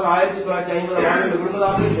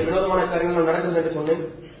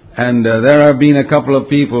 And there have been a couple of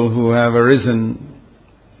people who have arisen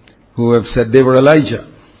who have said they were Elijah.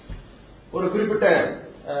 Even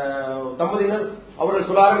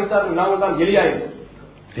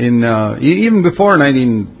before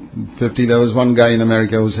 1950, there was one guy in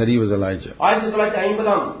America who said he was Elijah.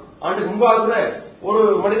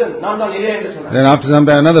 Then after some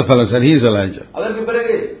time, another fellow said he is Elijah.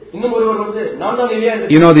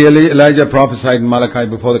 You know, the Elijah prophesied in Malachi,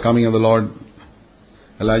 before the coming of the Lord,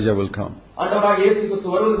 Elijah will come. And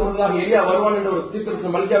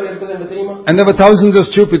there were thousands of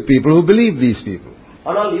stupid people who believed these people.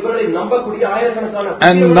 And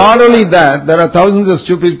not only that, there are thousands of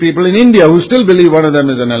stupid people in India who still believe one of them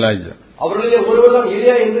is an Elijah.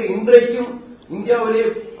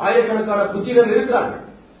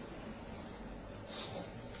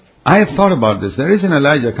 I have thought about this. There is an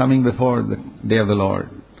Elijah coming before the day of the Lord.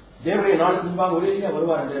 It's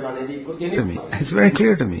very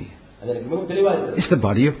clear to me. It's the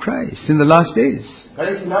body of Christ in the last days.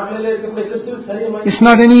 It's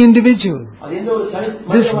not any individual.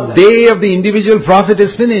 This day of the individual prophet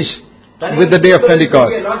is finished with the day of Pentecost.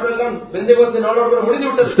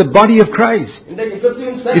 It's the body of Christ.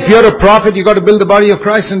 If you're a prophet, you've got to build the body of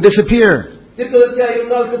Christ and disappear.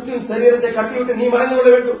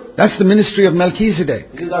 That's the ministry of Melchizedek.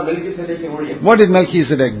 What did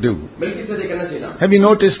Melchizedek do? Have you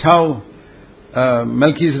noticed how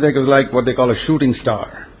Melchizedek is like what they call a shooting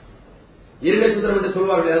star? A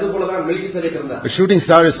shooting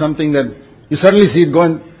star is something that you suddenly see it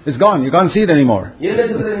going, it's gone. You can't see it anymore.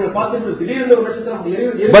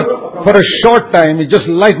 But for a short time, it just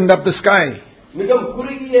lightened up the sky.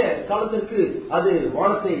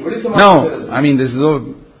 Now, I mean, this is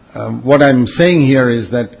what I'm saying here is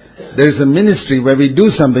that there is a ministry where we do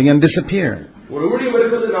something and disappear.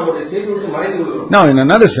 Now, in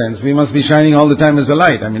another sense, we must be shining all the time as a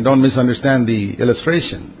light. I mean, don't misunderstand the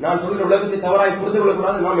illustration. But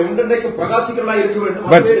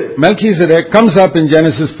Melchizedek comes up in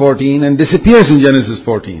Genesis 14 and disappears in Genesis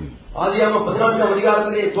 14.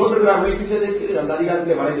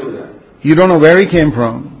 You don't know where he came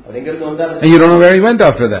from, and you don't know where he went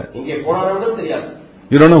after that.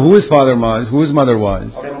 You don't know who his father was, who his mother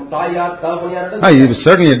was. He was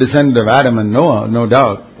certainly a descendant of Adam and Noah, no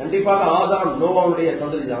doubt.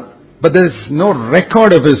 But there is no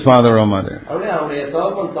record of his father or mother.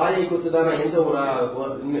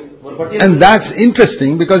 And that's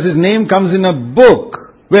interesting because his name comes in a book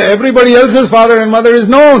where everybody else's father and mother is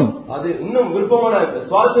known.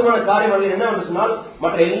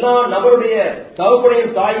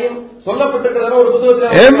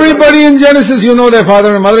 Everybody in Genesis, you know their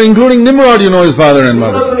father and mother, including Nimrod, you know his father and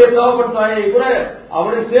mother.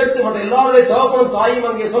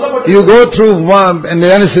 You go through in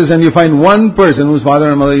Genesis and you find one person whose father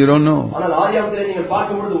and mother you don't know.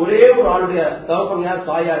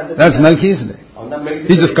 That's Melchizedek.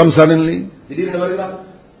 He just comes suddenly.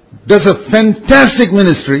 Does a fantastic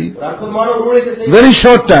ministry, very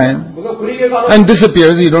short time, and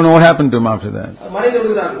disappears. You don't know what happened to him after that.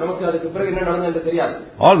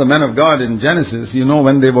 All the men of God in Genesis, you know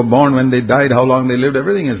when they were born, when they died, how long they lived,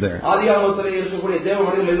 everything is there.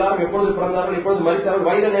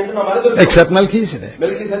 Except Melchizedek.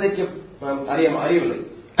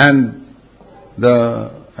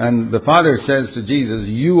 And the Father says to Jesus,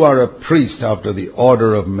 you are a priest after the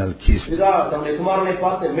order of Melchizedek.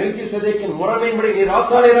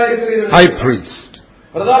 High priest.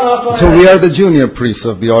 So we are the junior priests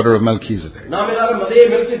of the order of Melchizedek.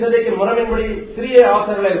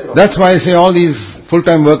 That's why I say all these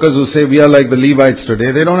full-time workers who say we are like the Levites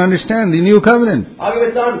today, they don't understand the new covenant.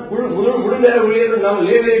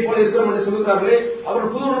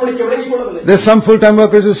 There's some full-time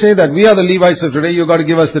workers who say that we are the Levites of today, you got to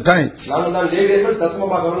give us the tithes. Well,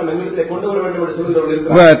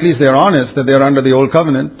 at least they are honest that they are under the old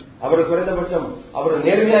covenant.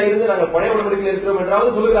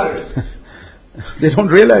 They don't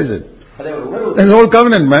realize it. There's an old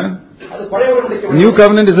covenant, man. New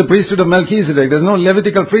covenant is the priesthood of Melchizedek. There's no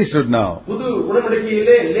Levitical priesthood now. So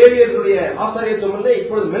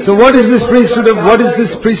what is this priesthood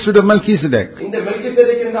of Melchizedek?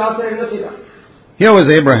 Here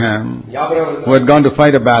was Abraham, who had gone to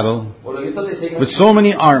fight a battle with so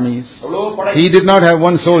many armies. He did not have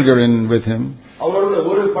one soldier with him.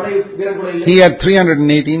 He had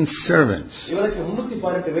 318 servants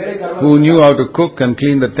who knew how to cook and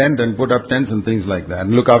clean the tent and put up tents and things like that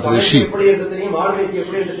and look after the sheep.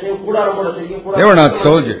 They were not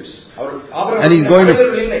soldiers. And he's going to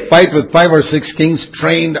fight with 5 or 6 kings,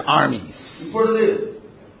 trained armies.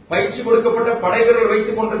 Who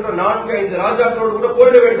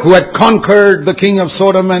had conquered the king of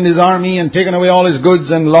Sodom and his army and taken away all his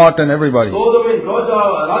goods and Lot and everybody.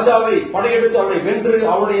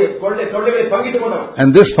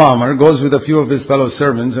 And this farmer goes with a few of his fellow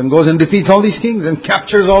servants and goes and defeats all these kings and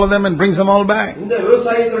captures all of them and brings them all back. And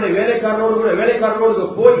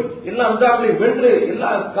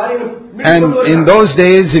in those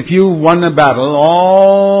days, if you won a battle,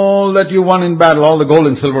 all that you won in battle, all the gold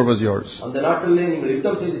and silver was yours. And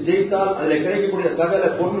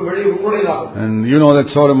you know that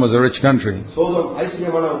Sodom was a rich country.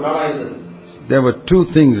 There were 2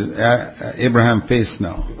 things Abraham faced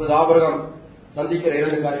now.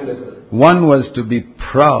 One was to be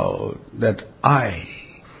proud that I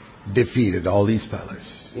defeated all these fellas.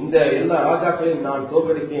 And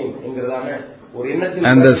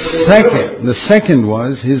the second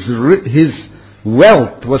was his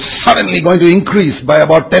wealth was suddenly going to increase by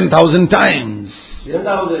about 10,000 times. He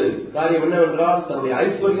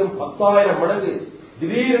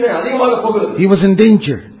was in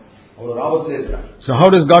danger. So how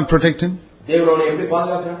does God protect him?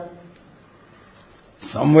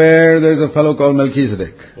 Somewhere there is a fellow called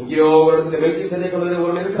Melchizedek.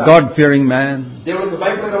 God-fearing man.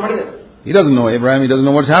 He doesn't know Abraham. He doesn't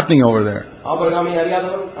know what's happening over there.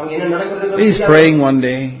 He's praying one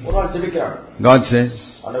day. God says,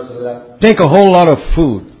 take a whole lot of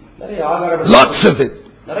food, lots of it,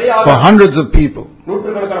 for hundreds of people,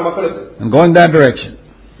 and go in that direction.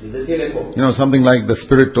 You know, something like the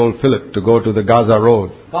Spirit told Philip to go to the Gaza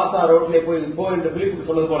road.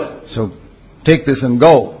 So take this and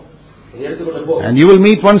go. And you will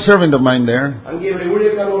meet one servant of mine there.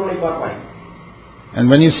 And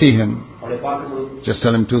when you see him, just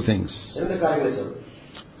tell him 2 things.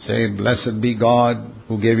 Say, blessed be God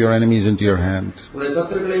who gave your enemies into your hand.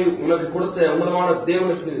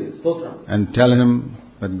 And tell him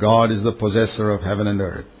that God is the possessor of heaven and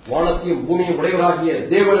earth.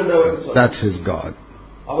 That's his God.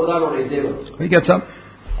 He gets up,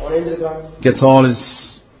 gets all his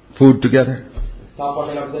food together,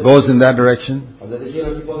 goes in that direction,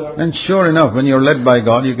 and sure enough, when you're led by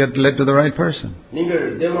God, you get led to the right person.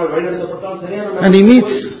 And he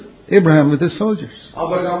meets Abraham with his soldiers.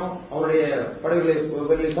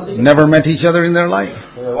 Never met each other in their life.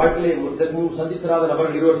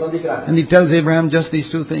 And he tells Abraham just these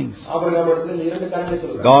 2 things.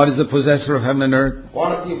 God is the possessor of heaven and earth.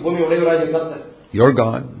 Your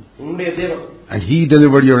God. And He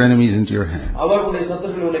delivered your enemies into your hand.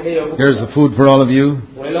 Here's the food for all of you.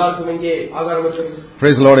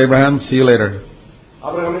 Praise the Lord, Abraham. See you later.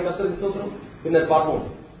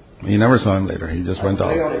 He never saw him later. He just went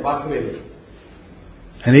off.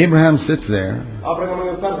 And Abraham sits there.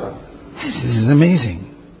 This is amazing.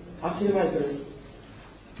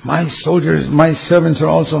 My soldiers, my servants are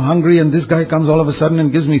also hungry, and this guy comes all of a sudden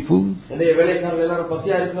and gives me food. And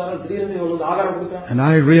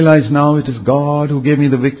I realize now it is God who gave me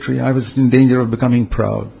the victory. I was in danger of becoming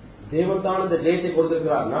proud. How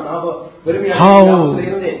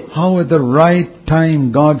at the right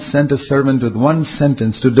time God sent a servant with one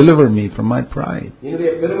sentence to deliver me from my pride. Yeah,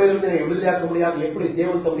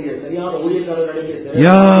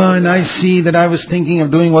 and I see that I was thinking of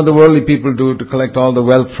doing what the worldly people do to collect all the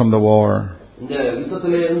wealth from the war. But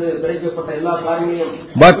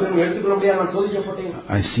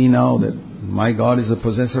I see now that my God is the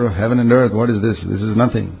possessor of heaven and earth. What is this? This is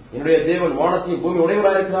nothing.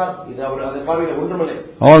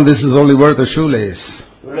 All this is only worth a shoelace.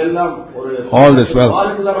 All this wealth.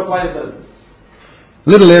 A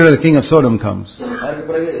little later, the king of Sodom comes.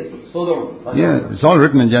 Yeah, it's all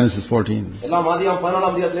written in Genesis 14.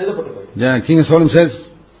 Yeah, king of Sodom says,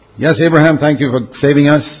 yes, Abraham, thank you for saving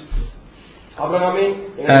us.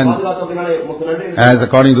 And as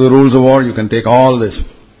according to the rules of war, you can take all this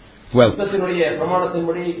wealth.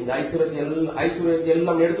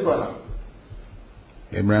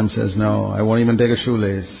 Abraham says, no, I won't even take a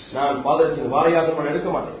shoelace.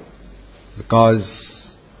 Because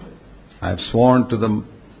I have sworn to the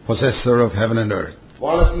possessor of heaven and earth.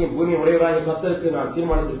 Where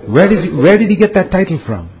did he get that title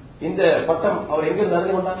from? He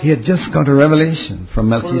had just got a revelation from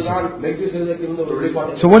Melchizedek.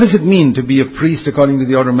 So what does it mean to be a priest according to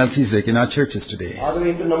the order of Melchizedek in our churches today?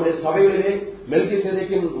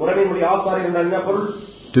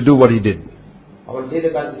 To do what he did.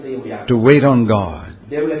 To wait on God.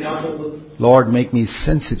 Lord, make me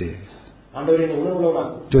sensitive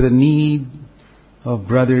to the need of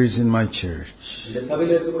brothers in my church.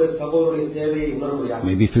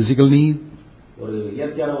 Maybe physical need,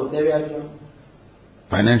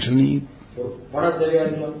 financial need,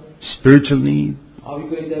 spiritual need.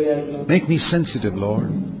 Make me sensitive, Lord.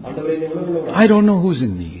 I don't know who's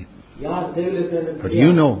in need, but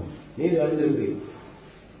you know.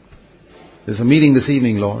 There's a meeting this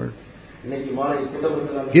evening, Lord.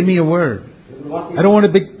 Give me a word. I don't want a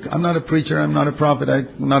big, I'm not a preacher, I'm not a prophet,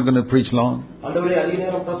 I'm not going to preach long.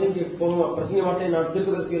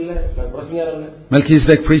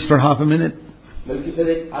 Melchizedek preached for half a minute.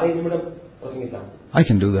 I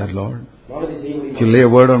can do that, Lord. If you lay a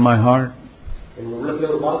word on my heart,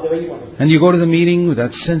 and you go to the meeting with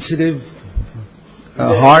that sensitive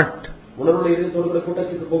heart,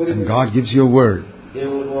 and God gives you a word.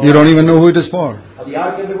 You don't even know who it is for.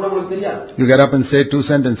 You get up and say 2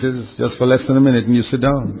 sentences just for less than a minute and you sit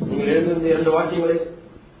down.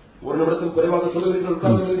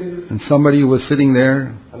 And somebody who was sitting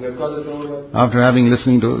there after having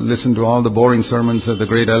listened to all the boring sermons that the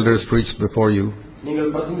great elders preached before you,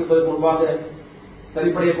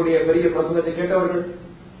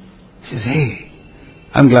 says, hey,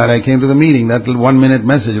 I'm glad I came to the meeting. That 1 minute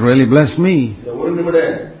message really blessed me.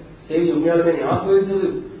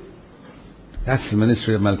 That's the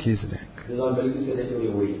ministry of Melchizedek.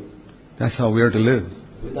 That's how we are to live.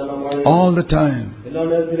 All the time.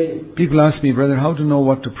 People ask me, brother, how to know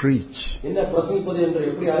what to preach?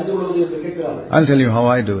 I'll tell you how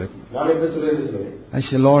I do it. I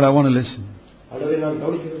say, Lord, I want to listen. I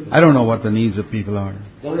don't know what the needs of people are.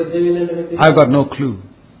 I've got no clue.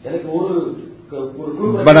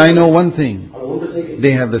 But I know one thing.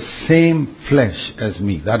 They have the same flesh as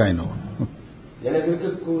me. That I know.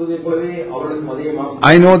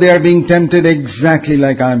 I know they are being tempted exactly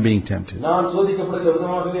like I am being tempted. And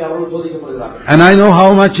I know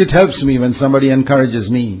how much it helps me when somebody encourages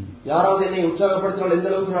me.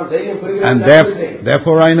 And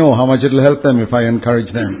therefore I know how much it will help them if I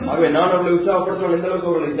encourage them.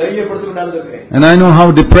 And I know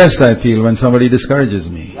how depressed I feel when somebody discourages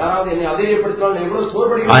me. I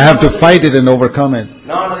have to fight it and overcome it.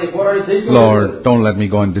 Lord, don't let me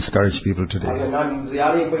go and discourage people today.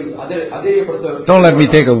 Don't let me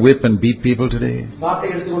take a whip and beat people today.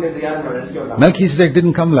 Melchizedek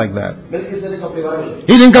didn't come like that.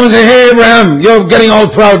 He didn't come and say, hey Abraham, you're getting all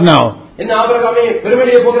proud now.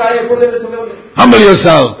 Humble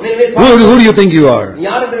yourself. Who do you think you are?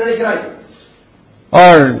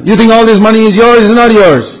 Or you think all this money is yours? It's not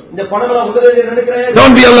yours.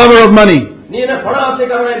 Don't be a lover of money. He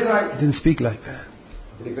didn't speak like that.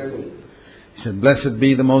 He said, blessed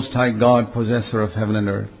be the Most High God, possessor of heaven and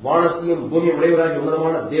earth, who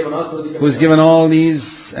has given all these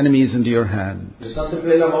enemies into your hands.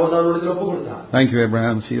 Thank you,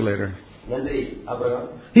 Abraham. See you later.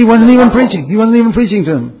 He wasn't even preaching. He wasn't even preaching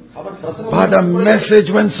to him. But the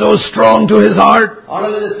message went so strong to his heart.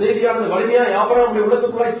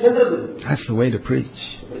 That's the way to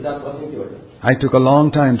preach. I took a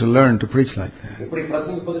long time to learn to preach like that.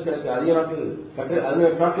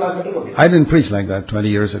 I didn't preach like that 20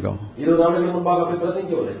 years ago.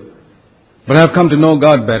 But I've come to know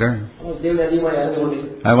God better.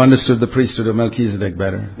 I've understood the priesthood of Melchizedek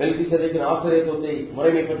better.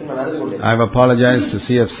 I've apologized to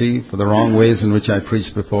CFC for the wrong ways in which I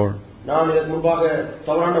preached before.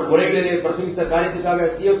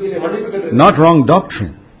 Not wrong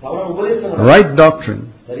doctrine. Right doctrine.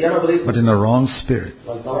 But in the wrong spirit.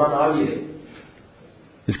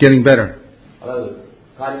 It's getting better.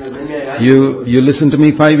 You listen to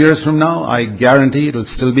me 5 years from now, I guarantee it will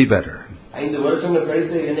still be better.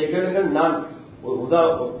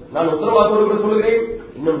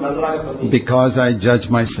 because I judge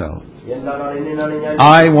myself.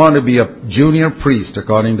 I want to be a junior priest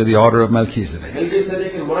according to the order of Melchizedek.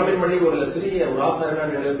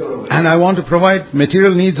 And I want to provide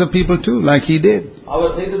material needs of people too, like he did.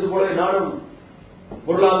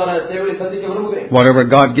 Whatever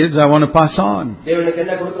God gives, I want to pass on.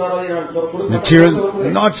 Material,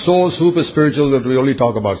 not so super spiritual that we only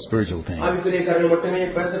talk about spiritual things.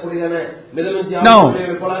 No.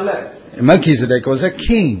 Melchizedek was a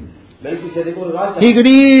king. He could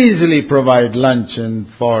easily provide lunch and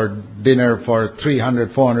for dinner for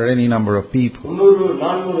 300, 400, any number of people.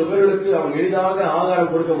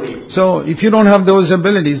 So if you don't have those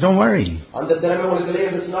abilities, don't worry.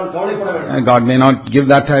 God may not give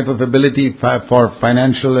that type of ability for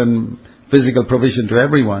financial and physical provision to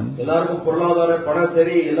everyone. There's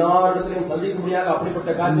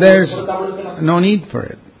no need for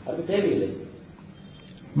it.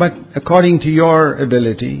 But according to your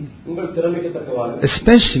ability,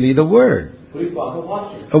 especially the Word,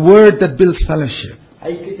 a Word that builds fellowship.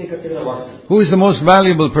 Who is the most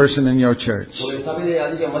valuable person in your church?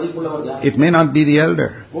 It may not be the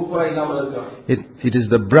elder. It is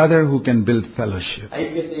the brother who can build fellowship.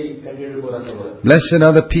 Blessed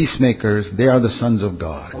are the peacemakers, they are the sons of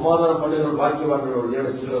God.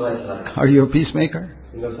 Are you a peacemaker?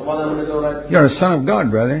 You're a son of God,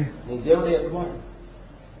 brother.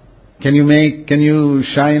 Can you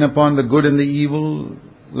shine upon the good and the evil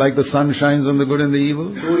like the sun shines on the good and the evil?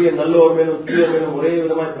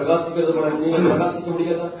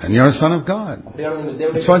 And you're a son of God.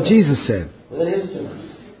 That's what Jesus said.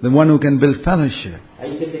 The one who can build fellowship.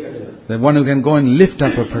 The one who can go and lift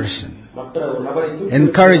up a person.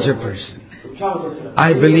 Encourage a person.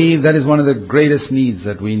 I believe that is one of the greatest needs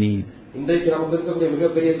that we need. And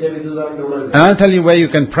I'll tell you where you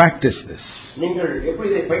can practice this. You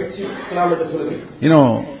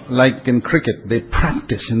know, like in cricket, they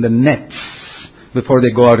practice in the nets before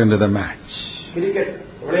they go out into the match.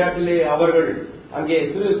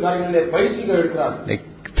 They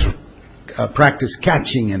practice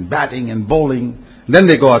catching and batting and bowling. Then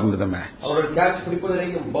they go out into the match.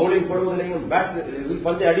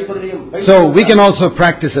 So we can also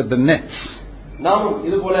practice at the nets.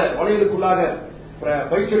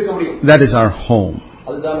 That is our home.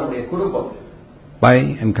 By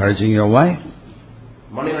encouraging your wife,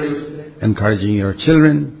 encouraging your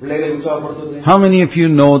children. How many of you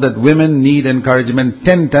know that women need encouragement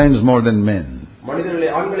 10 times more than men? Well,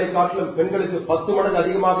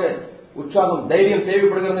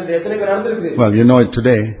 you know it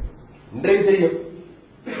today.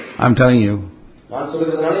 I'm telling you.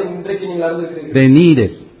 They need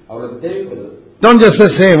it. Don't just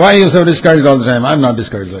say, why are you so discouraged all the time? I'm not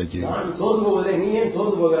discouraged like you.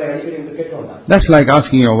 That's like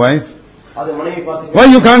asking your wife, why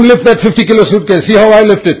you can't lift that 50 kilo suitcase? See how I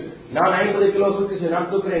lift it.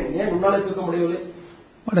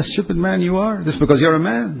 What a stupid man you are. This is because you're a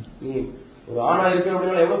man. There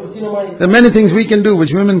are many things we can do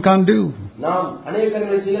which women can't do.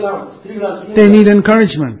 They need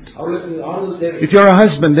encouragement. If you're a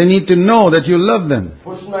husband, they need to know that you love them.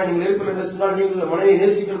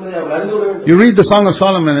 You read the Song of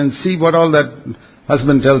Solomon and see what all that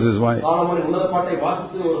husband tells his wife.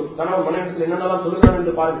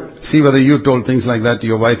 See whether you told things like that to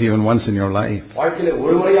your wife even once in your life. Oh,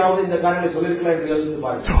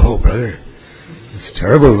 brother. It's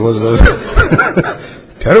terrible.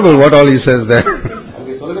 Terrible what all he says there.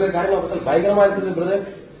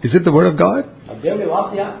 Is it the word of God?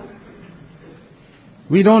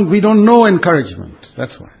 We don't know encouragement.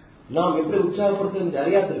 That's why.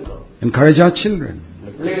 Encourage our children.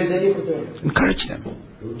 Encourage them.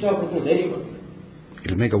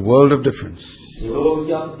 It'll make a world of difference.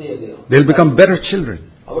 They'll become better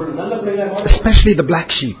children. Especially the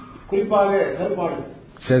black sheep. It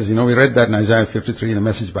says, we read that in Isaiah 53 in the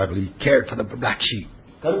Message Bible. He cared for the black sheep.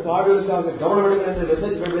 Let's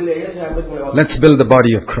build the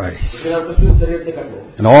body of Christ.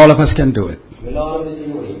 And all of us can do it.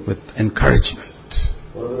 With encouragement.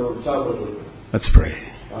 Let's pray.